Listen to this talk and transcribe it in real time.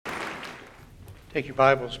Take your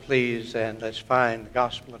Bibles, please, and let's find the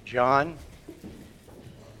Gospel of John.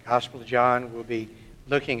 Gospel of John, we'll be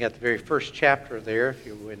looking at the very first chapter there, if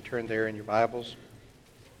you would turn there in your Bibles.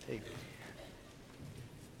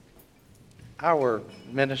 Our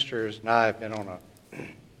ministers and I have been on a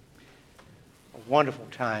wonderful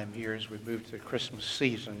time here as we move to the Christmas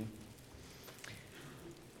season.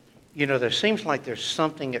 You know, there seems like there's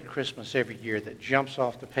something at Christmas every year that jumps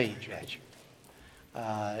off the page at you.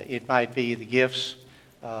 It might be the gifts.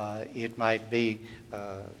 It might be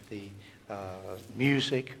the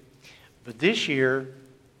music. But this year,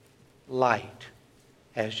 light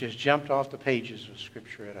has just jumped off the pages of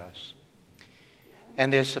Scripture at us.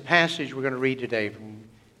 And there's a passage we're going to read today from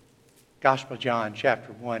Gospel of John,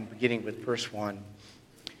 chapter 1, beginning with verse 1.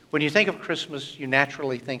 When you think of Christmas, you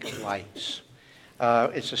naturally think of lights.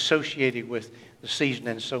 It's associated with the season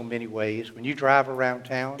in so many ways. When you drive around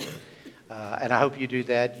town, and I hope you do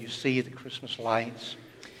that, you see the Christmas lights.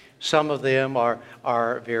 Some of them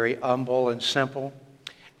are very humble and simple,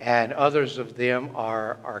 and others of them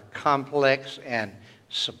are complex and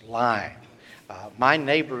sublime. My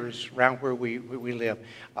neighbors around where we live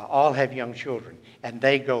all have young children, and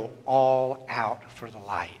they go all out for the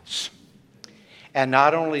lights. And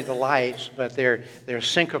not only the lights, but they're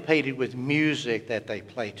syncopated with music that they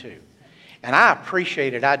play too. And I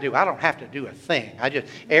appreciate it. I do. I don't have to do a thing.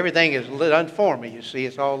 Everything is lit up for me. You see,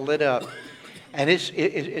 it's all lit up, and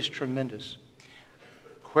it's tremendous.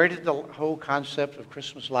 Where did the whole concept of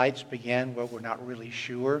Christmas lights begin? Well, we're not really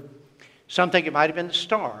sure. Some think it might have been the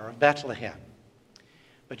Star of Bethlehem.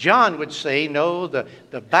 But John would say, no, the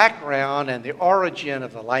background and the origin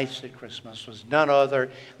of the lights at Christmas was none other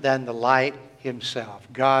than the light himself,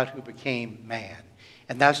 God who became man.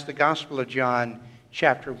 And that's the Gospel of John,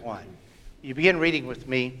 chapter 1. You begin reading with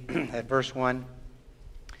me at verse 1.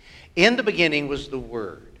 In the beginning was the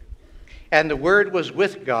Word, and the Word was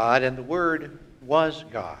with God, and the Word was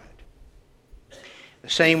God. The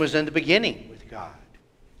same was in the beginning with God.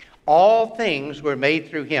 All things were made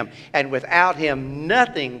through Him, and without Him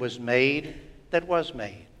nothing was made that was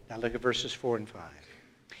made. Now look at verses 4 and 5.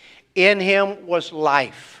 In Him was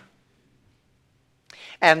life,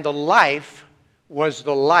 and the life was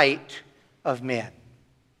the light of men.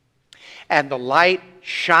 And the light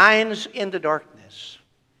shines in the darkness,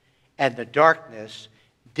 and the darkness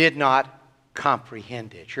did not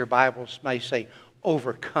comprehend it. Your Bibles may say,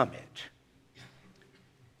 overcome it.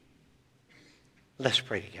 Let's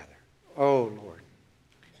pray together. Oh, Lord,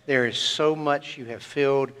 there is so much you have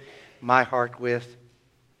filled my heart with.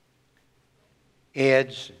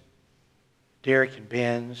 Ed's, Derek and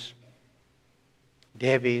Ben's,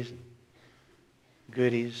 Debbie's,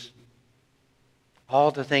 Goody's, all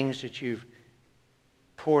the things that you've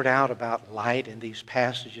poured out about light in these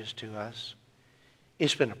passages to us.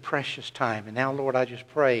 It's been a precious time. And now, Lord, I just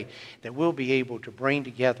pray that we'll be able to bring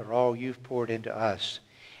together all you've poured into us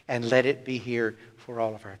and let it be here for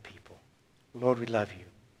all of our people. Lord, we love you.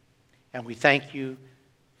 And we thank you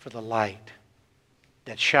for the light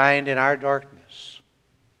that shined in our darkness,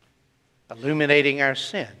 illuminating our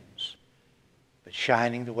sins, but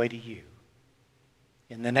shining the way to you.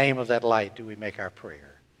 In the name of that light do we make our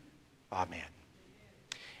prayer. Amen.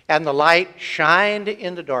 And the light shined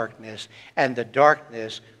in the darkness, and the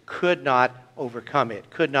darkness could not overcome it,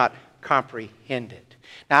 could not comprehend it.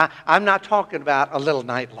 Now, I'm not talking about a little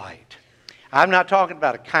night light. I'm not talking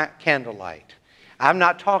about a candle light. I'm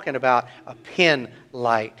not talking about a pin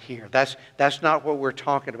light here. That's not what we're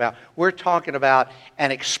talking about. We're talking about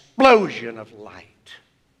an explosion of light.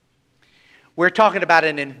 We're talking about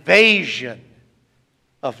an invasion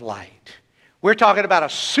of light. We're talking about a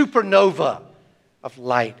supernova of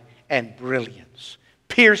light and brilliance,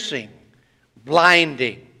 piercing,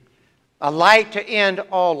 blinding, a light to end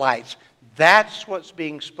all lights. That's what's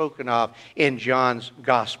being spoken of in John's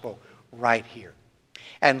gospel right here.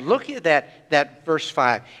 And look at that verse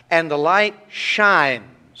 5. And the light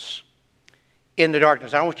shines in the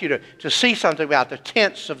darkness. I want you to see something about the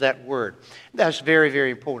tense of that word. That's very,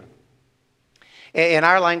 very important. In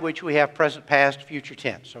our language, we have present, past, future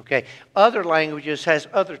tense, okay? Other languages has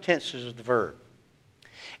other tenses of the verb.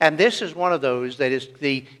 And this is one of those that is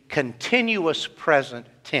the continuous present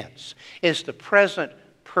tense. It's the present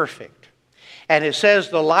perfect. And it says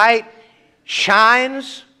the light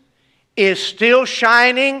shines, is still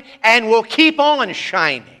shining, and will keep on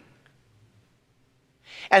shining.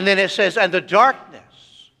 And then it says, and the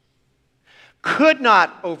darkness could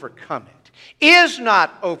not overcome it. Is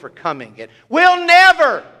not overcoming it, will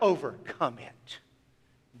never overcome it.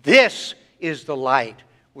 This is the light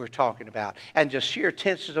we're talking about. And the sheer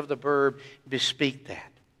tenses of the verb bespeak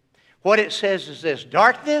that. What it says is this: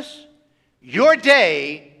 darkness Your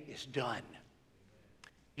day is done.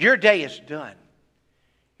 Your day is done.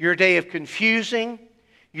 Your day of confusing,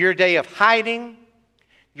 your day of hiding,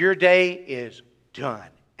 your day is done.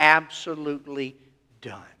 Absolutely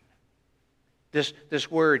done. This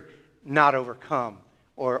word, not overcome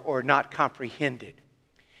or not comprehended,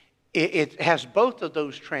 it has both of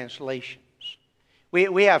those translations.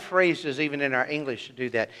 We have phrases even in our English to do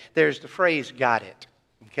that. There's the phrase, got it,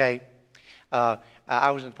 okay?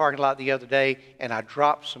 I was in the parking lot the other day, and I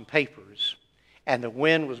dropped some papers, and the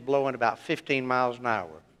wind was blowing about 15 miles an hour.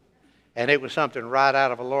 And it was something right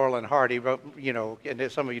out of a Laurel and Hardy, you know,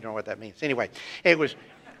 and some of you know what that means. Anyway, it was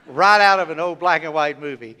right out of an old black and white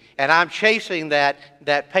movie. And I'm chasing that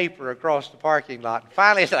paper across the parking lot. And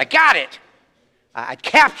finally I said, I got it. I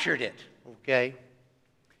captured it, okay?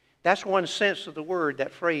 That's one sense of the word,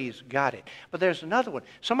 that phrase, got it. But there's another one.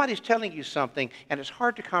 Somebody's telling you something, and it's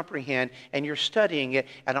hard to comprehend, and you're studying it,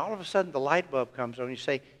 and all of a sudden the light bulb comes on, and you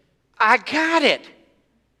say, I got it.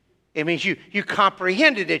 It means you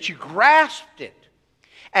comprehended it, you grasped it.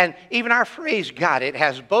 And even our phrase, got it,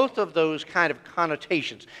 has both of those kind of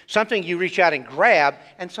connotations. Something you reach out and grab,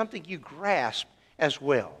 and something you grasp as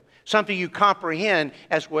well. Something you comprehend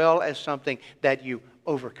as well as something that you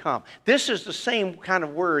overcome. This is the same kind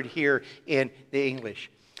of word here in the English.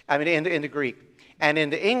 In the Greek. And in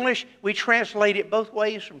the English, we translate it both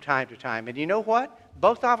ways from time to time. And you know what?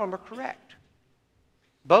 Both of them are correct.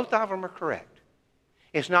 Both of them are correct.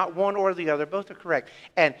 It's not one or the other. Both are correct.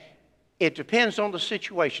 And it depends on the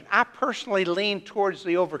situation. I personally lean towards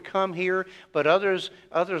the overcome here, but others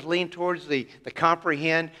lean towards the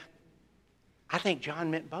comprehend. I think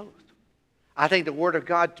John meant both. I think the Word of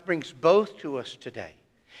God brings both to us today.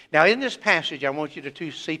 Now, in this passage, I want you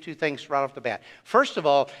to see two things right off the bat. First of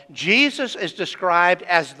all, Jesus is described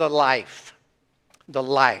as the life. The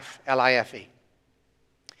life, L-I-F-E.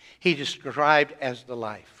 He's described as the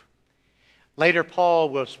life. Later, Paul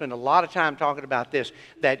will spend a lot of time talking about this,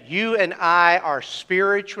 that you and I are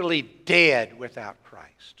spiritually dead without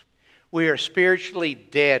Christ. We are spiritually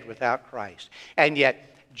dead without Christ. And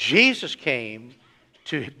yet, Jesus came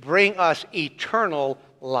to bring us eternal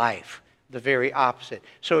life, the very opposite.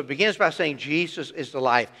 So it begins by saying Jesus is the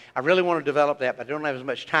life. I really want to develop that, but I don't have as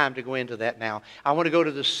much time to go into that now. I want to go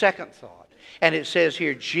to the second thought. And it says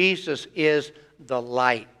here, Jesus is the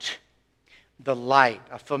light. The light,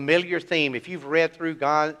 a familiar theme. If you've read through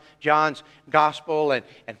John's Gospel and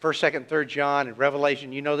 1st, 2nd, 3rd John and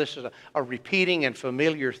Revelation, you know this is a repeating and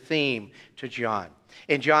familiar theme to John.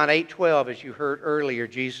 In John 8:12, as you heard earlier,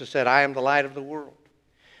 Jesus said, I am the light of the world.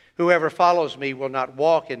 Whoever follows me will not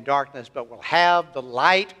walk in darkness, but will have the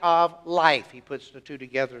light of life. He puts the two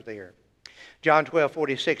together there. John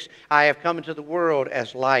 12:46, I have come into the world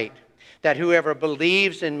as light, that whoever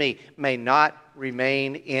believes in me may not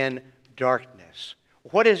remain in darkness.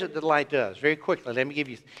 What is it that light does? Very quickly, let me give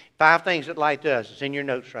you 5 things that light does. It's in your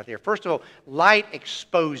notes right there. First of all, light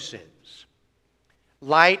exposes.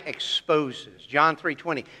 Light exposes. John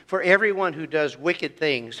 3:20, for everyone who does wicked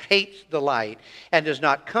things hates the light and does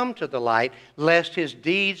not come to the light, lest his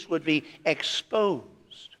deeds would be exposed.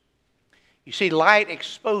 You see, light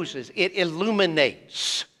exposes. It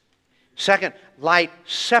illuminates. Second, light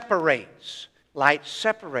separates. Light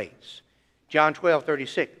separates. John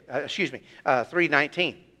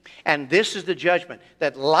 3:19. And this is the judgment,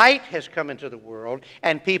 that light has come into the world,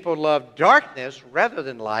 and people love darkness rather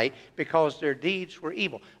than light because their deeds were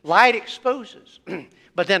evil. Light exposes,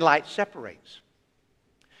 but then light separates.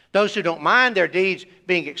 Those who don't mind their deeds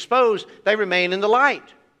being exposed, they remain in the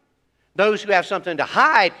light. Those who have something to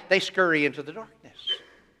hide, they scurry into the darkness.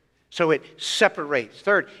 So it separates.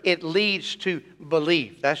 Third, it leads to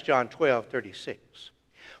belief. That's John 12:36.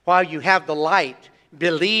 While you have the light,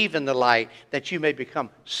 believe in the light that you may become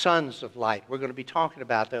sons of light. We're going to be talking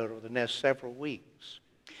about that over the next several weeks.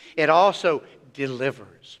 It also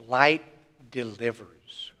delivers. Light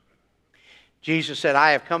delivers. Jesus said,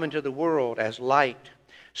 I have come into the world as light,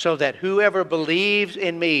 so that whoever believes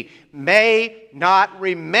in me may not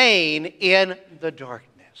remain in the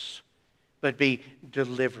darkness, but be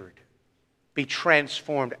delivered, be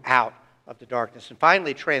transformed out of the darkness. And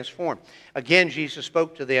finally, transformed. Again, Jesus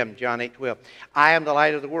spoke to them, John 8:12. I am the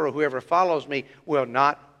light of the world. Whoever follows me will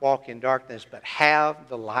not walk in darkness, but have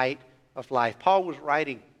the light of life. Paul was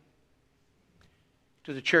writing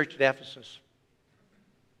to the church at Ephesus.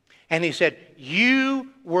 And he said,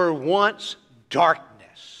 you were once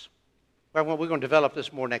darkness. Well, we're going to develop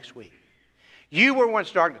this more next week. You were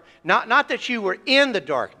once darkness. Not that you were in the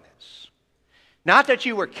darkness. Not that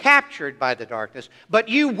you were captured by the darkness, but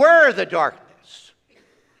you were the darkness.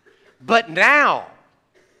 But now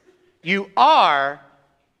you are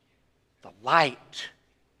the light.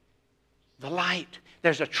 The light.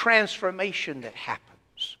 There's a transformation that happens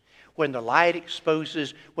when the light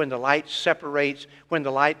exposes, when the light separates, when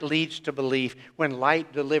the light leads to belief, when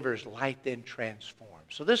light delivers, light then transforms.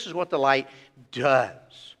 So this is what the light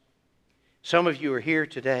does. Some of you are here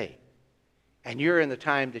today, and you're in the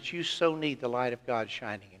time that you so need the light of God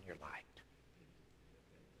shining in your life.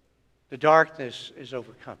 The darkness is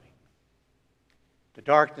overcoming. The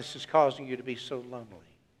darkness is causing you to be so lonely.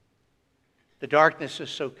 The darkness is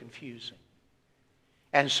so confusing.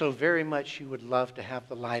 And so very much you would love to have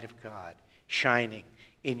the light of God shining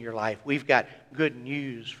in your life. We've got good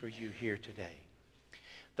news for you here today.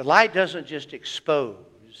 The light doesn't just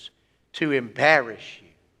expose to embarrass you,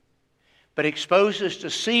 but exposes to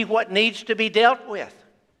see what needs to be dealt with,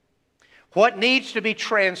 what needs to be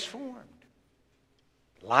transformed.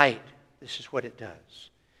 Light, this is what it does.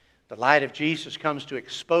 The light of Jesus comes to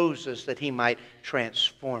expose us that He might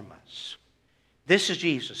transform us. This is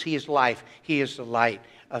Jesus. He is life. He is the light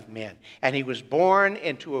of men. And He was born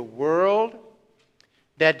into a world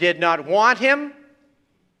that did not want Him,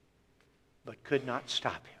 but could not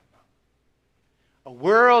stop Him. A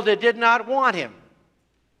world that did not want Him,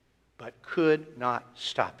 but could not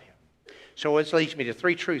stop Him. So this leads me to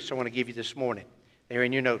three truths I want to give you this morning. They're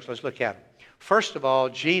in your notes. Let's look at them. First of all,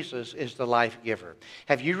 Jesus is the life giver.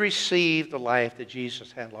 Have you received the life that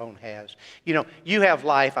Jesus alone has? You know, you have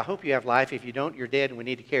life. I hope you have life. If you don't, you're dead and we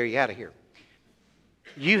need to carry you out of here.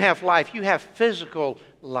 You have life. You have physical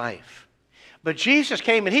life. But Jesus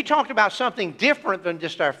came and He talked about something different than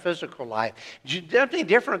just our physical life. Something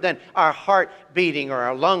different than our heart beating or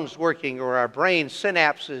our lungs working or our brain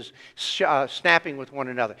synapses snapping with one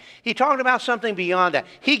another. He talked about something beyond that.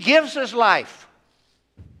 He gives us life.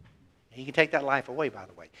 He can take that life away, by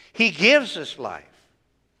the way. He gives us life.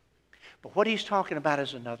 But what He's talking about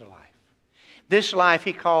is another life. This life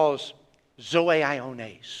He calls Zoe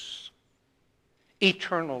Iones,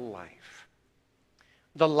 eternal life,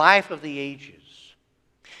 the life of the ages.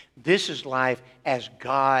 This is life as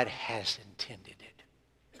God has intended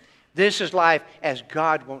it. This is life as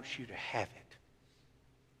God wants you to have it.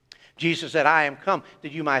 Jesus said, I am come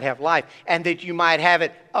that you might have life and that you might have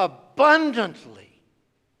it abundantly.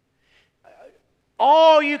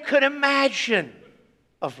 All you could imagine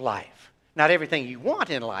of life. Not everything you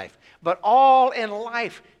want in life, but all in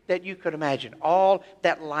life that you could imagine. All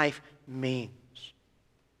that life means.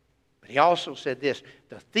 But He also said this,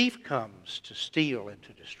 the thief comes to steal and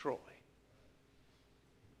to destroy.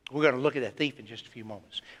 We're going to look at that thief in just a few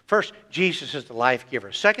moments. First, Jesus is the life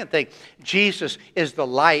giver. Second thing, Jesus is the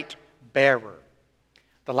light bearer.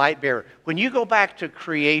 The light bearer. When you go back to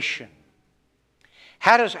creation,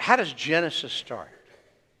 how does Genesis start?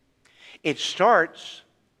 It starts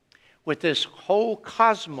with this whole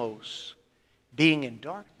cosmos being in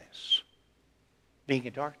darkness. Being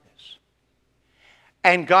in darkness.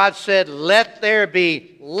 And God said, let there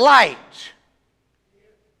be light.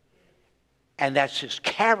 And that's His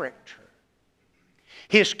character.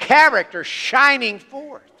 His character shining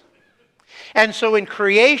forth. And so in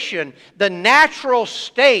creation, the natural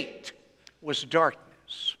state was darkness.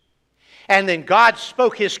 And then God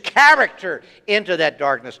spoke His character into that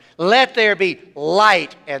darkness. Let there be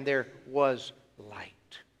light. And there was light.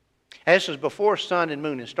 And this is before sun and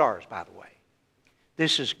moon and stars, by the way.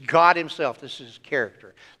 This is God Himself. This is His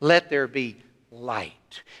character. Let there be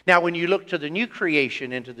light. Now, when you look to the new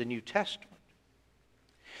creation into the New Testament,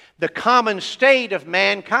 the common state of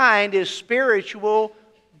mankind is spiritual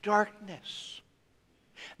darkness.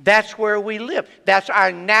 That's where we live. That's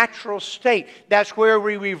our natural state. That's where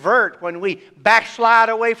we revert when we backslide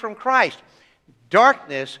away from Christ.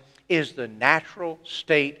 Darkness is the natural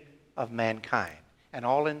state of mankind and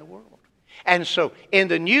all in the world. And so in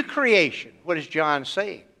the new creation, what is John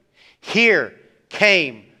saying? Here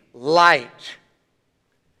came light.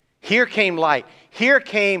 Here came light. Here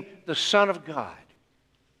came the Son of God,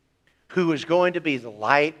 who is going to be the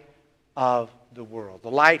light of the world, the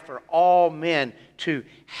light for all men to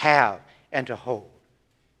have and to hold.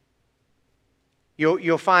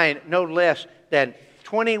 You'll find no less than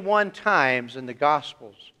 21 times in the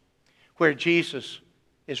Gospels where Jesus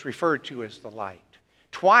is referred to as the light.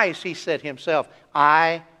 Twice He said Himself,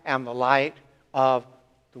 I am the light of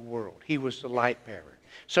the world. He was the light bearer.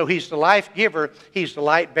 So He's the life giver, He's the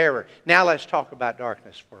light bearer. Now let's talk about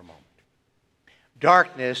darkness for a moment.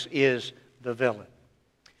 Darkness is the villain.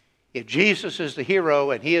 If Jesus is the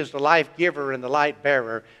hero and He is the life giver and the light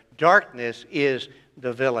bearer, darkness is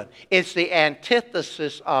the villain. It's the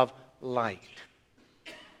antithesis of light.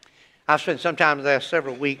 I've spent some time the last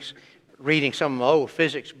several weeks reading some of my old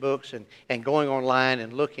physics books and going online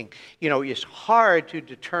and looking. It's hard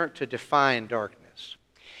to define darkness.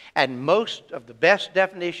 And most of the best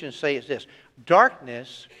definitions say it's this: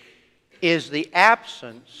 darkness is the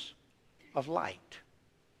absence of light.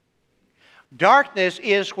 Darkness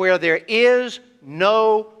is where there is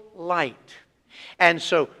no light. And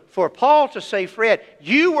so for Paul to say, Fred,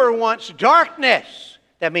 you were once darkness,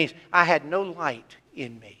 that means I had no light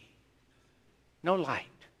in me. No light.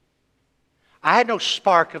 I had no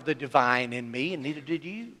spark of the divine in me, and neither did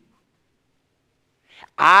you.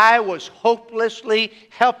 I was hopelessly,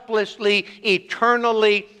 helplessly,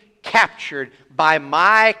 eternally captured by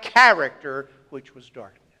my character, which was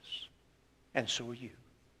darkness. And so were you.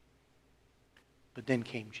 But then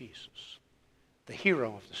came Jesus, the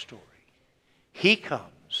hero of the story. He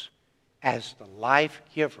comes as the life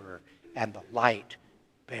giver and the light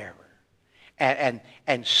bearer. And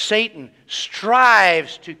Satan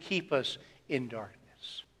strives to keep us in darkness.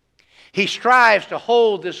 He strives to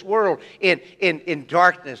hold this world in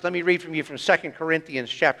darkness. Let me read from you from 2 Corinthians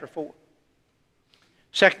chapter 4.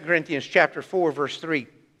 2 Corinthians chapter 4, verse 3.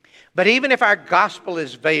 But even if our gospel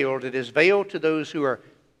is veiled, it is veiled to those who are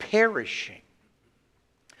perishing,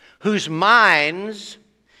 whose minds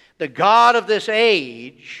the God of this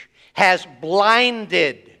age has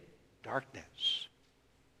blinded. Darkness.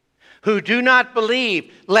 Who do not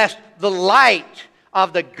believe, lest the light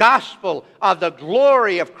of the gospel of the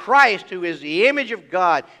glory of Christ, who is the image of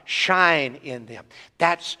God, shine in them.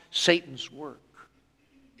 That's Satan's work.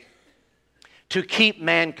 To keep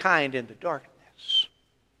mankind in the darkness.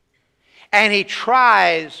 And he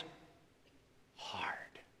tries hard.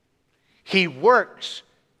 He works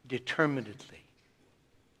determinedly.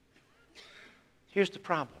 Here's the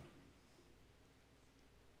problem.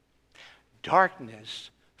 Darkness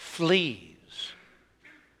flees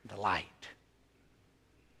the light.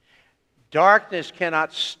 Darkness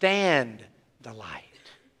cannot stand the light.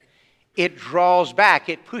 It draws back.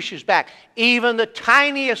 It pushes back. Even the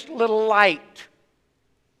tiniest little light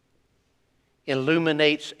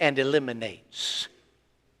illuminates and eliminates.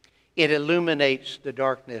 It illuminates the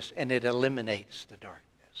darkness and it eliminates the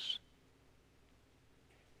darkness.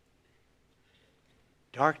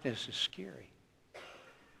 Darkness is scary.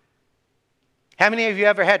 How many of you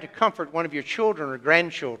ever had to comfort one of your children or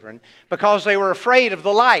grandchildren because they were afraid of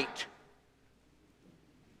the light?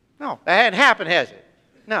 No, that hadn't happened, has it?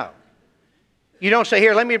 No. You don't say,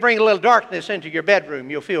 here, let me bring a little darkness into your bedroom.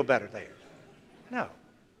 You'll feel better there. No.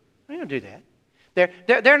 You don't do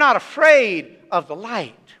that. They're not afraid of the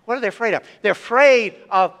light. What are they afraid of? They're afraid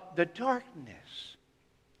of the darkness.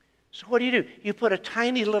 So what do? You put a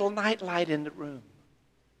tiny little night light in the room.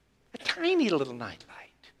 A tiny little night light.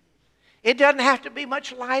 It doesn't have to be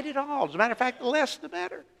much light at all. As a matter of fact, the less the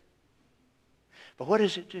better. But what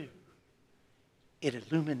does it do? It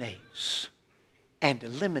illuminates and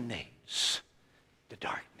eliminates the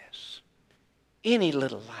darkness. Any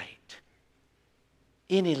little light.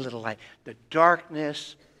 Any little light. The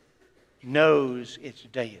darkness knows its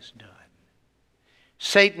day is done.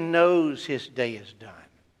 Satan knows his day is done.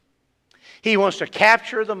 He wants to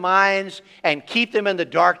capture the minds and keep them in the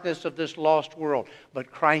darkness of this lost world.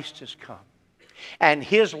 But Christ has come. And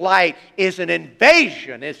his light is an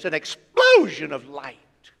invasion. It's an explosion of light.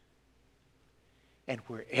 And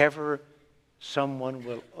wherever someone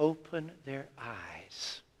will open their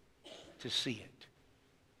eyes to see it,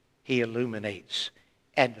 he illuminates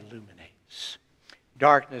and illuminates.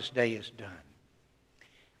 Darkness day is done.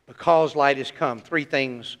 Because light has come, three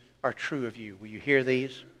things are true of you. Will you hear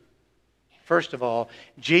these? First of all,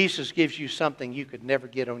 Jesus gives you something you could never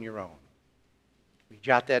get on your own. Will you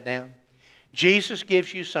jot that down? Jesus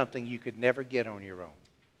gives you something you could never get on your own.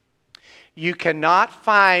 You cannot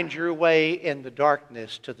find your way in the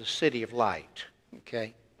darkness to the city of light.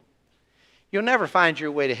 Okay? You'll never find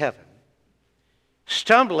your way to heaven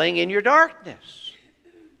stumbling in your darkness.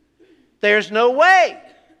 There's no way.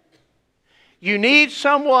 You need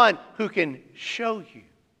someone who can show you.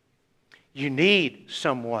 You need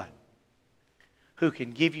someone who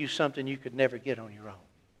can give you something you could never get on your own.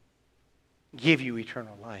 Give you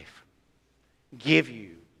eternal life. Give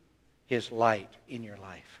you his light in your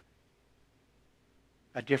life.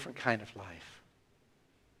 A different kind of life.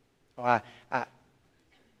 Oh,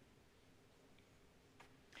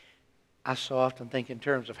 I so often think in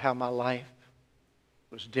terms of how my life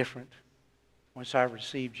was different once I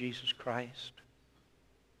received Jesus Christ.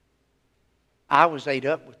 I was ate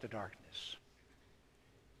up with the darkness.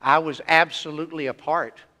 I was absolutely a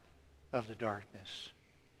part of the darkness.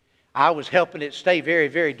 I was helping it stay very,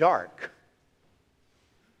 very dark.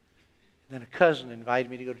 Then a cousin invited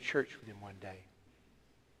me to go to church with him one day.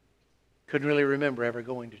 Couldn't really remember ever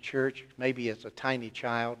going to church, maybe as a tiny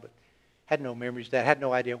child, but had no memories of that, had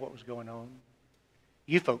no idea what was going on.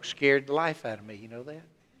 You folks scared the life out of me, you know that?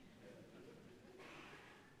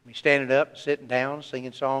 Me standing up, sitting down,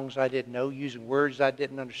 singing songs I didn't know, using words I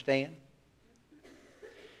didn't understand.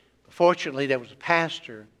 But fortunately, there was a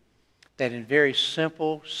pastor that in very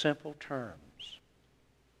simple terms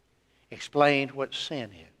explained what sin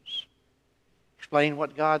is, explained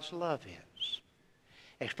what God's love is,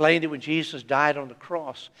 explained that when Jesus died on the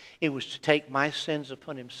cross, it was to take my sins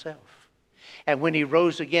upon himself. And when he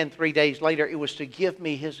rose again 3 days later, it was to give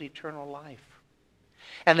me his eternal life.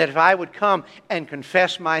 And that if I would come and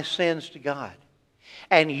confess my sins to God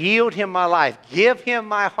and yield him my life, give him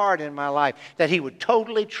my heart and my life, that he would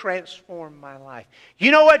totally transform my life.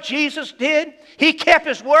 You know what Jesus did? He kept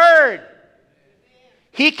his word.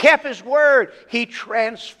 He kept his word. He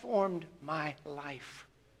transformed my life.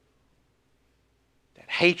 That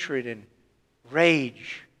hatred and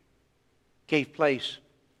rage gave place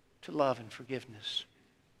to love and forgiveness.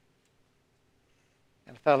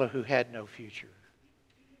 And a fellow who had no future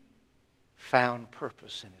found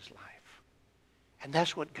purpose in his life. And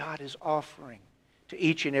that's what God is offering to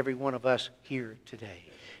each and every one of us here today.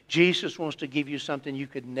 Jesus wants to give you something you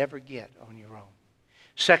could never get on your own.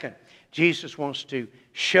 Second, Jesus wants to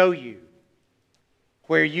show you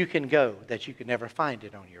where you can go that you could never find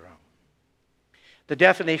it on your own. The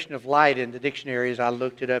definition of light in the dictionary, as I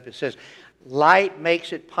looked it up, it says, light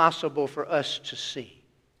makes it possible for us to see.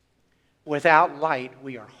 Without light,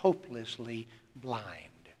 we are hopelessly blind.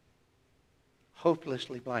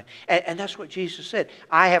 Hopelessly blind. And that's what Jesus said.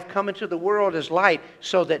 I have come into the world as light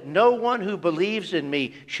so that no one who believes in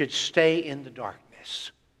me should stay in the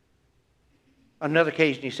darkness. On another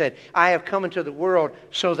occasion he said, I have come into the world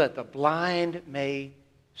so that the blind may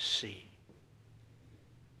see.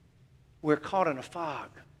 We're caught in a fog.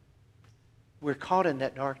 We're caught in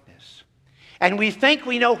that darkness. And we think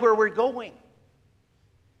we know where we're going.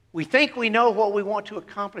 We think we know what we want to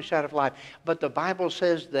accomplish out of life. But the Bible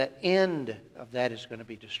says the end of that is going to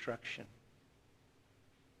be destruction.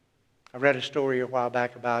 I read a story a while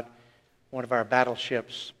back about one of our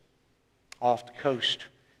battleships off the coast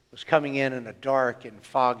was coming in a dark and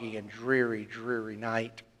foggy and dreary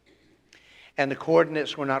night. And the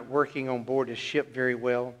coordinates were not working on board his ship very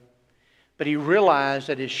well. But he realized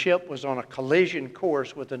that his ship was on a collision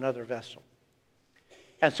course with another vessel.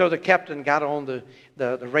 And so the captain got on the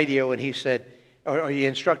radio and he said, or he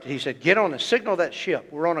instructed, he said, get on and signal that ship.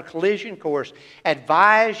 We're on a collision course.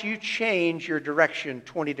 Advise you change your direction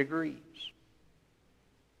 20 degrees.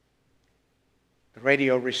 The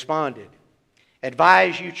radio responded,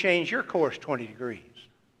 advise you change your course 20 degrees.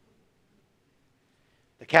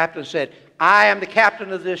 The captain said, I am the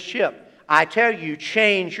captain of this ship. I tell you,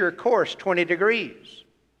 change your course 20 degrees.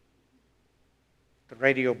 The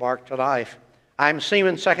radio barked to life. I'm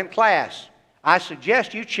Seaman Second Class. I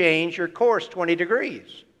suggest you change your course 20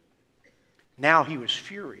 degrees. Now he was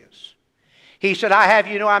furious. He said, I have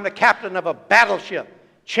you know I'm the captain of a battleship.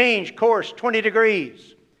 Change course 20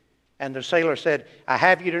 degrees. And the sailor said, I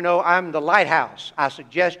have you to know I'm the lighthouse. I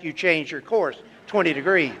suggest you change your course 20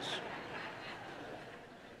 degrees.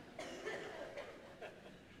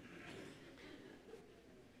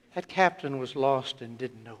 That captain was lost and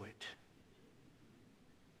didn't know it.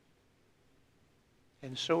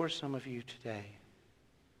 And so are some of you today.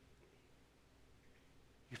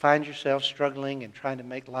 You find yourself struggling and trying to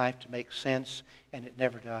make life to make sense, and it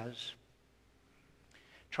never does.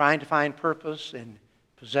 Trying to find purpose in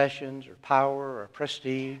possessions or power or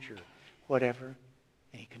prestige or whatever,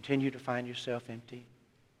 and you continue to find yourself empty.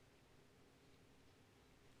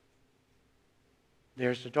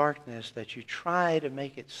 There's the darkness that you try to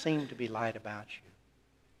make it seem to be light about you.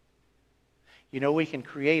 You know, we can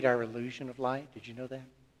create our illusion of light. Did you know that?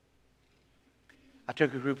 I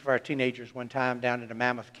took a group of our teenagers one time down into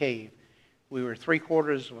Mammoth Cave. We were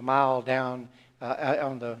 3/4 of a mile down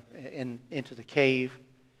into the cave.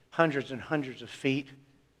 Hundreds and hundreds of feet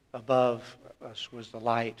above us was the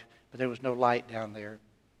light, but there was no light down there.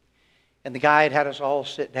 And the guide had us all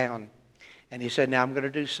sit down. And he said, now I'm going to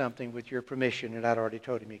do something with your permission, and I'd already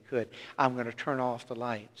told him he could. I'm going to turn off the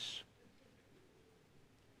lights.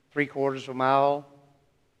 3/4 of a mile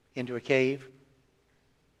into a cave,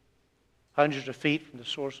 hundreds of feet from the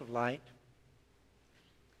source of light.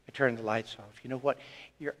 I turned the lights off. You know what?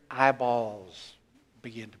 Your eyeballs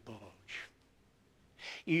begin to bulge.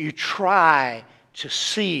 You try to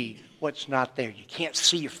see what's not there. You can't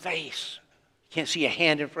see your face. You can't see a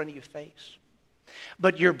hand in front of your face.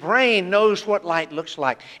 But your brain knows what light looks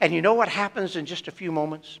like. And you know what happens in just a few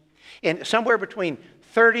moments? In somewhere between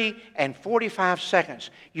 30 and 45 seconds,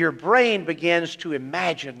 your brain begins to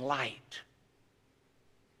imagine light.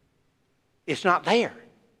 It's not there,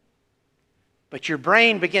 but your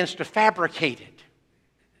brain begins to fabricate it.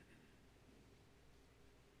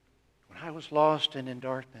 When I was lost and in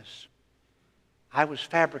darkness, I was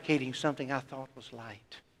fabricating something I thought was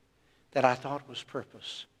light, that I thought was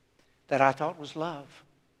purpose, that I thought was love,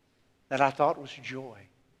 that I thought was joy.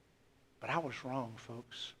 But I was wrong,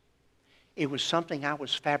 folks. It was something I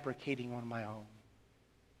was fabricating on my own.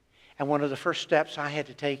 And one of the first steps I had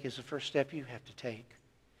to take is the first step you have to take.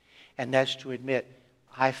 And that's to admit,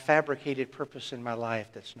 I fabricated purpose in my life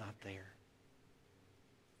that's not there.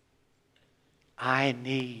 I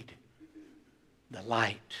need the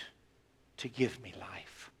light to give me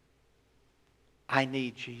life. I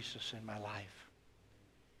need Jesus in my life.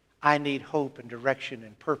 I need hope and direction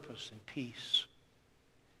and purpose and peace.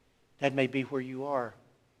 That may be where you are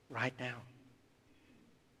right now.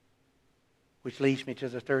 Which leads me to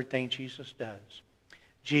the third thing Jesus does.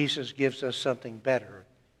 Jesus gives us something better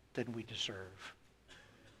than we deserve.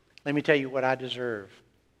 Let me tell you what I deserve.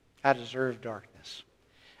 I deserve darkness.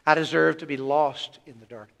 I deserve to be lost in the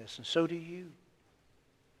darkness, and so do you.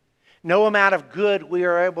 No amount of good we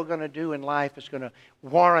are able going to do in life is going to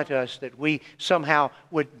warrant us that we somehow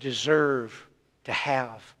would deserve to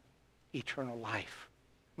have eternal life.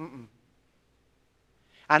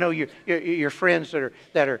 I know your friends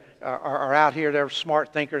that are out here, they're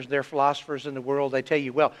smart thinkers, they're philosophers in the world. They tell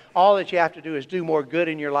you, well, all that you have to do is do more good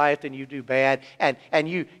in your life than you do bad, and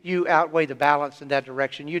you outweigh the balance in that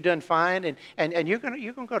direction. You've done fine, and you're going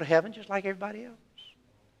to go to heaven just like everybody else.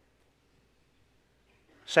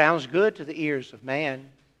 Sounds good to the ears of man,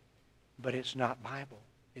 but it's not Bible.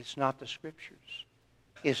 It's not the Scriptures.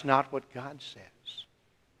 It's not what God says.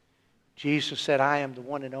 Jesus said, I am the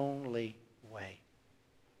one and only way.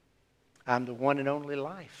 I'm the one and only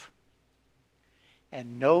life.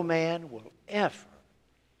 And no man will ever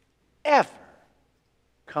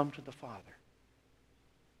come to the Father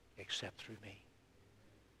except through me.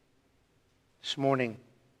 This morning,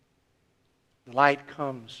 the light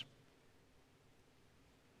comes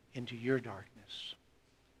into your darkness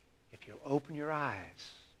if you'll open your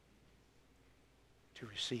eyes to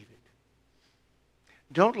receive it.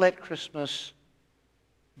 Don't let Christmas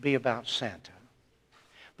be about Santa.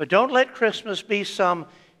 But don't let Christmas be some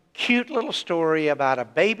cute little story about a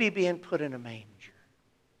baby being put in a manger.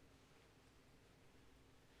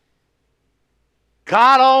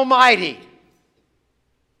 God Almighty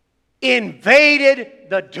invaded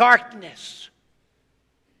the darkness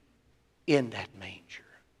in that manger.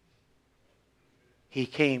 He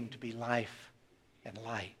came to be life and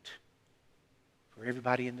light for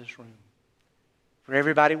everybody in this room, for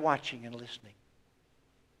everybody watching and listening.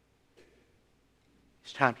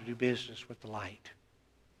 It's time to do business with the light.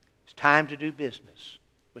 It's time to do business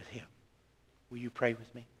with Him. Will you pray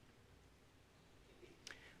with me?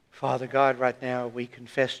 Father God, right now we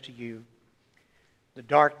confess to you the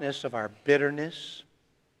darkness of our bitterness,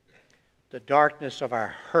 the darkness of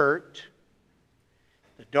our hurt,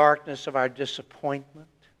 the darkness of our disappointment,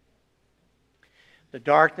 the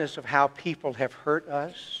darkness of how people have hurt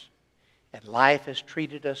us and life has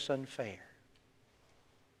treated us unfair.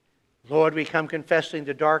 Lord, we come confessing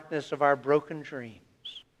the darkness of our broken dreams,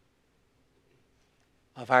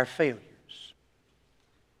 of our failures.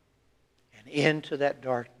 And into that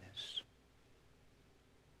darkness,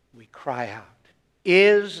 we cry out,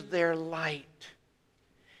 is there light?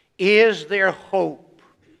 Is there hope?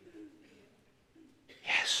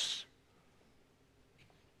 Yes.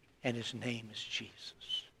 And His name is Jesus.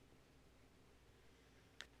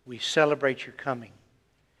 We celebrate your coming,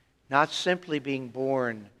 not simply being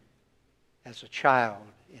born as a child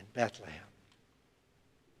in Bethlehem,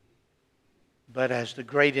 but as the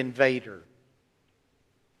great invader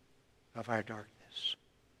of our darkness.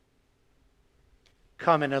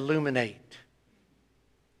 Come and illuminate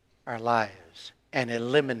our lives and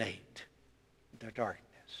eliminate the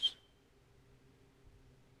darkness.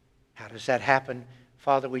 How does that happen?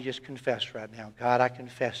 Father, we just confess right now. God, I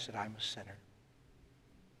confess that I'm a sinner.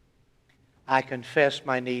 I confess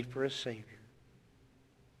my need for a Savior.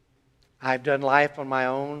 I've done life on my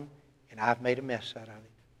own, and I've made a mess out of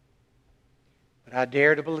it. But I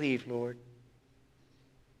dare to believe, Lord,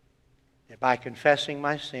 that by confessing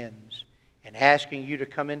my sins and asking you to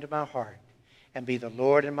come into my heart and be the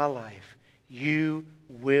Lord in my life, you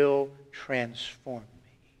will transform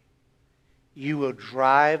me. You will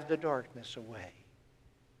drive the darkness away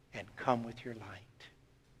and come with your light.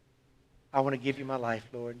 I want to give you my life,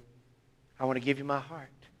 Lord. I want to give you my heart.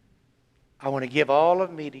 I want to give all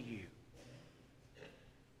of me to you.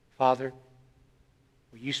 Father,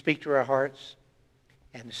 Will you speak to our hearts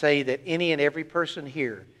and say that any and every person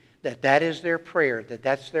here, that is their prayer,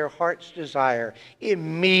 that's their heart's desire,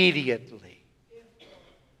 immediately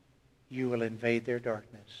you will invade their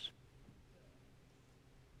darkness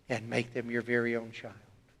and make them your very own child.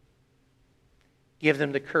 Give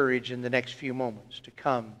them the courage in the next few moments to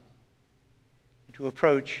come and to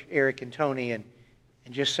approach Eric and Tony and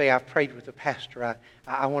just say, I've prayed with the pastor.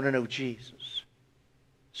 I want to know Jesus.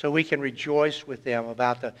 So we can rejoice with them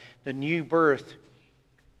about the new birth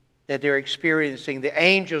that they're experiencing. The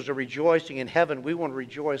angels are rejoicing in heaven. We want to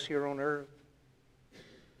rejoice here on earth.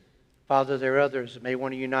 Father, there are others that may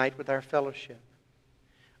want to unite with our fellowship.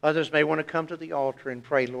 Others may want to come to the altar and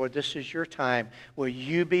pray. Lord, this is your time. Will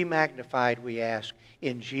you be magnified, we ask.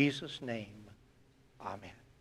 In Jesus' name, amen.